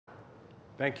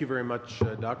Thank you very much,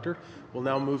 Doctor. We'll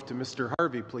now move to Mr.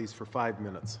 Harvey, please, for 5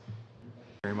 minutes.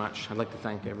 Very much. I'd like to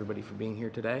thank everybody for being here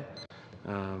today.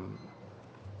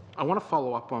 I want to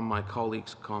follow up on my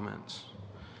colleagues' comments.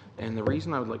 And the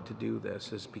reason I would like to do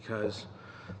this is because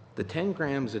the 10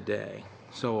 grams a day,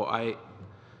 so I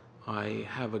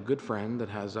have a good friend that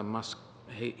has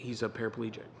he's a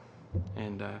paraplegic,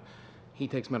 and he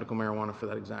takes medical marijuana for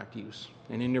that exact use.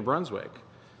 And in New Brunswick,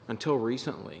 until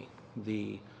recently,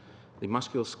 the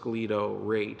musculoskeletal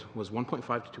rate was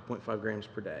 1.5 to 2.5 grams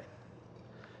per day.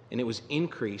 And it was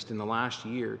increased in the last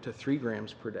year to 3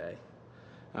 grams per day,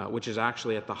 which is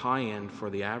actually at the high end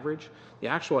for the average. The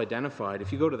actual identified,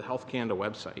 if you go to the Health Canada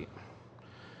website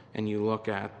and you look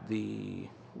at the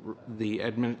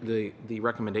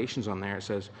recommendations on there, it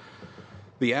says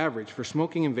the average for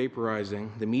smoking and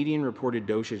vaporizing, the median reported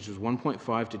dosage was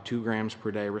 1.5 to 2 grams per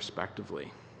day,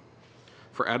 respectively.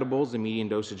 For edibles, the median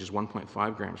dosage is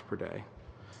 1.5 grams per day.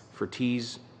 For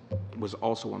teas, was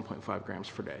also 1.5 grams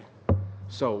per day.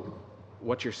 So,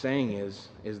 what you're saying is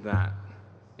that,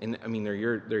 and I mean,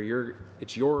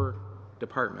 it's your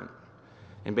department,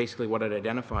 and basically what it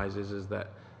identifies is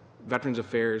that Veterans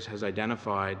Affairs has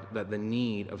identified that the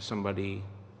need of somebody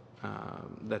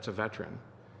that's a veteran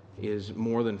is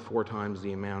more than 4 times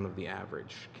the amount of the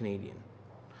average Canadian.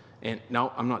 And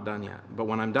no, I'm not done yet, but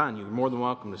when I'm done, you're more than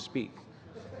welcome to speak.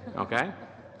 Okay?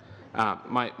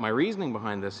 My reasoning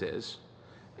behind this is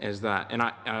that, and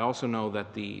I also know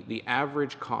that the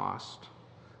average cost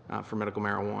for medical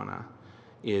marijuana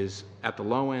is at the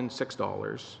low end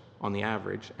 $6 on the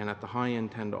average, and at the high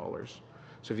end $10.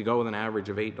 So if you go with an average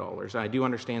of $8, I do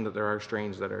understand that there are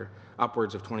strains that are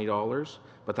upwards of $20,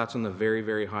 but that's on the very,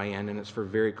 very high end, and it's for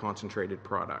very concentrated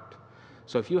product.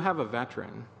 So if you have a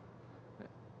veteran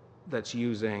that's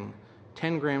using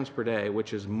 10 grams per day,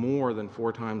 which is more than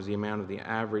 4 times the amount of the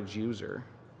average user,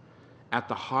 at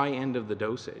the high end of the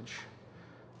dosage,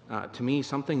 to me,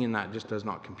 something in that just does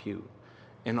not compute.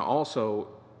 And also,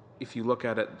 if you look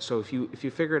at it, so if you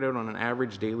figure it out on an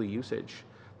average daily usage,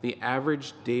 the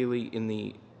average daily in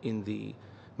the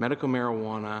medical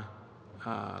marijuana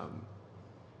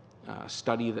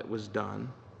study that was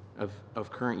done of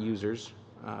current users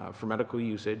for medical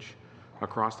usage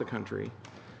across the country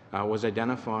was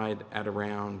identified at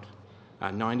around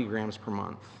 90 grams per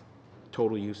month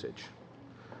total usage.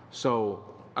 So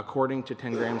according to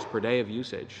 10 grams per day of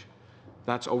usage,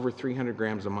 that's over 300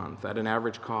 grams a month at an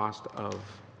average cost of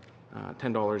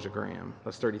 $10 a gram.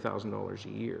 That's $30,000 a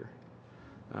year.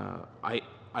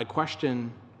 I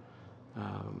question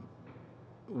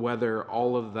whether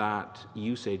all of that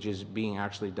usage is being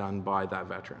actually done by that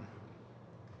veteran.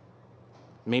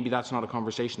 Maybe that's not a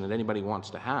conversation that anybody wants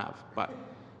to have, but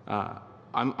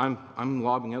I'm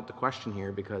lobbing out the question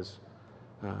here because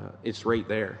it's right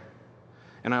there.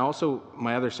 And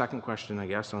my other second question, I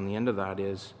guess, on the end of that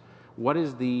is, what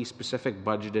is the specific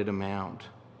budgeted amount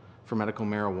for medical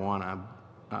marijuana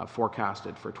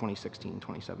forecasted for 2016,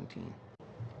 2017,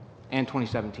 and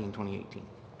 2017, 2018?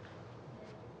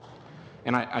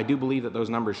 And I do believe that those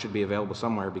numbers should be available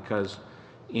somewhere, because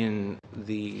in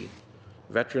the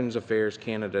Veterans Affairs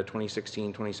Canada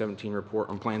 2016-2017 report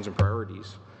on plans and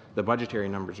priorities, the budgetary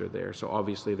numbers are there, so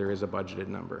obviously there is a budgeted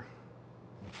number.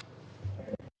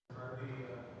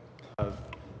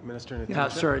 Minister Natasha? Yeah,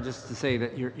 sir, just to say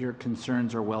that your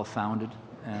concerns are well-founded,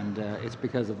 and it's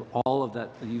because of all of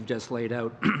that you've just laid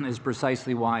out is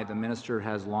precisely why the Minister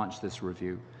has launched this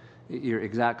review. You're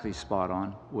exactly spot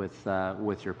on with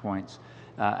your points,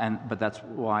 but that's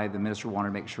why the Minister wanted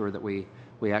to make sure that we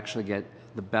actually get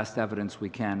the best evidence we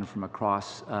can from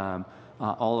across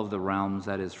all of the realms,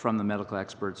 that is, from the medical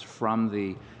experts, from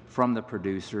the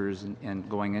producers, and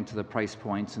going into the price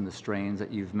points and the strains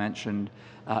that you've mentioned,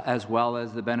 as well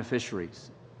as the beneficiaries.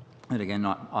 And again,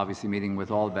 not obviously meeting with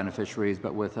all the beneficiaries,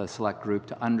 but with a select group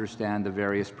to understand the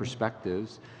various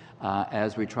perspectives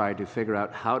as we try to figure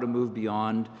out how to move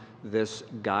beyond this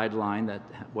guideline that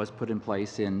was put in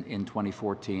place in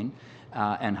 2014,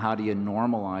 and how do you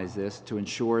normalize this to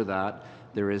ensure that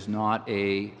there is not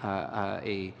a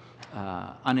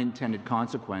unintended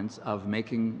consequence of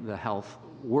making the health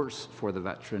worse for the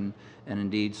veteran, and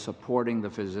indeed supporting the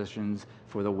physicians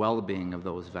for the well-being of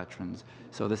those veterans.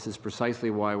 So this is precisely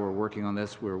why we're working on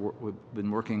this. We've been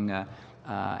working,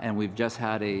 and we've just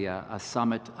had a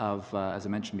summit of, as I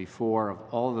mentioned before, of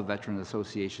all the veteran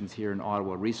associations here in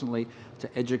Ottawa recently to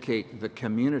educate the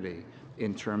community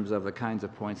in terms of the kinds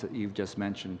of points that you've just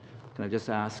mentioned. Can I just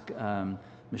ask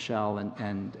Michelle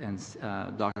and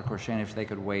Dr. Korshane if they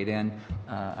could weigh in?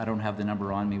 I don't have the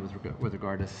number on me with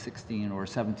regard to 16 or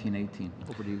 17, 18.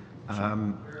 Over to you. Very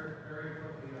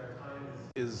quickly, our time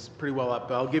is pretty well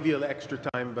up. I'll give you the extra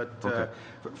time, but Okay.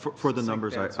 For the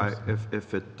numbers,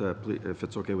 if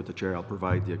it's okay with the chair, I'll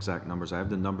provide the exact numbers. I have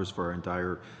the numbers for our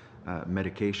entire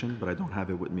medication, but I don't have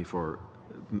it with me for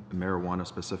marijuana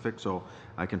specific, so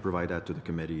I can provide that to the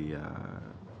committee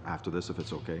after this if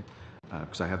it's okay,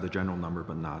 because I have the general number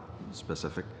but not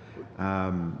specific.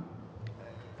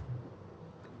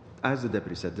 As the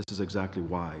deputy said, this is exactly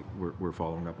why we're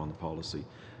following up on the policy.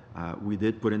 We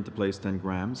did put into place 10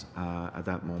 grams at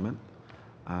that moment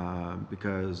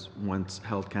because once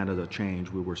Health Canada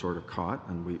changed, we were sort of caught,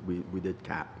 and we did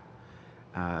cap.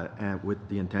 And with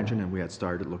the intention, and we had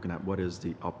started looking at what is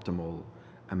the optimal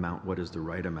amount, what is the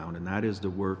right amount, and that is the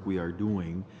work we are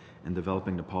doing in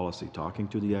developing the policy, talking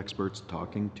to the experts,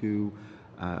 talking to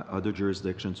other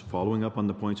jurisdictions, following up on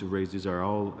the points you've raised. These are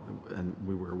all, and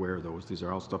we were aware of those, these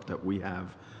are all stuff that we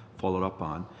have followed up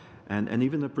on. And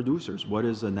even the producers, what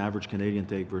is an average Canadian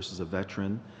take versus a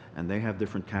veteran? And they have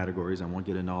different categories. I won't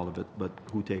get into all of it, but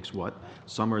who takes what?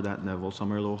 Some are at that level,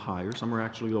 some are a little higher, some are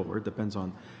actually lower, it depends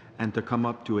on. And to come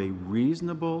up to a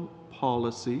reasonable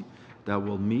policy that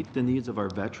will meet the needs of our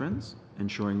veterans,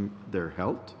 ensuring their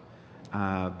health,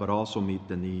 but also meet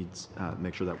the needs,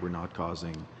 make sure that we're not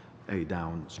causing a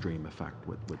downstream effect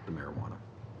with the marijuana.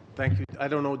 thank you. I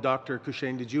don't know, Dr.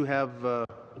 Cushane, did you have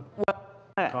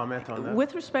comment on that?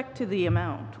 With respect to the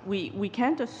amount, we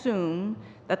can't assume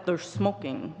that they're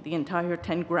smoking the entire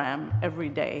 10 gram every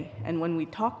day. And when we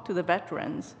talk to the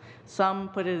veterans, some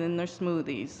put it in their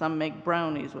smoothies, some make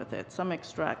brownies with it, some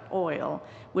extract oil,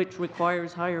 which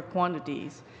requires higher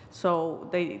quantities. So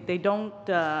they don't,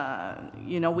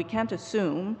 we can't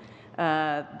assume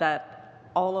that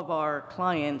all of our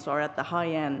clients are at the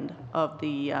high end of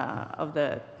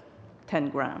the 10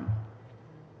 gram.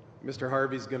 Mr.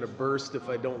 Harvey's going to burst if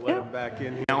I don't let him back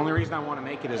in here. The only reason I want to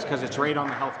make it is because it's right on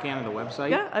the Health Canada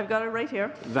website. Yeah, I've got it right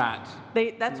here. That's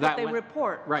what they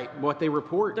report. Right, what they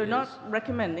report They're is... not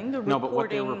recommending, they're reporting. No, but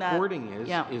what they're reporting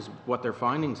that, is what their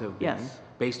findings have been, Yes.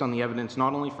 based on the evidence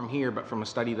not only from here, but from a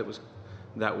study that was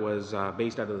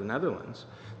based out of the Netherlands,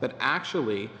 that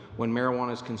actually, when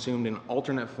marijuana is consumed in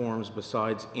alternate forms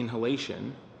besides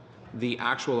inhalation, the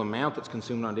actual amount that's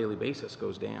consumed on a daily basis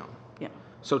goes down. Yeah.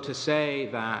 So to say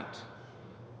that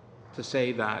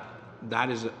that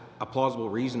is a plausible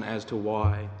reason as to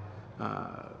why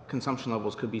consumption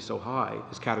levels could be so high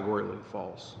is categorically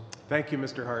false. Thank you,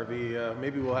 Mr. Harvey.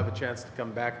 Maybe we'll have a chance to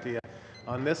come back to you.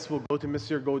 On this, we'll go to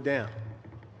Mr. Gaudin.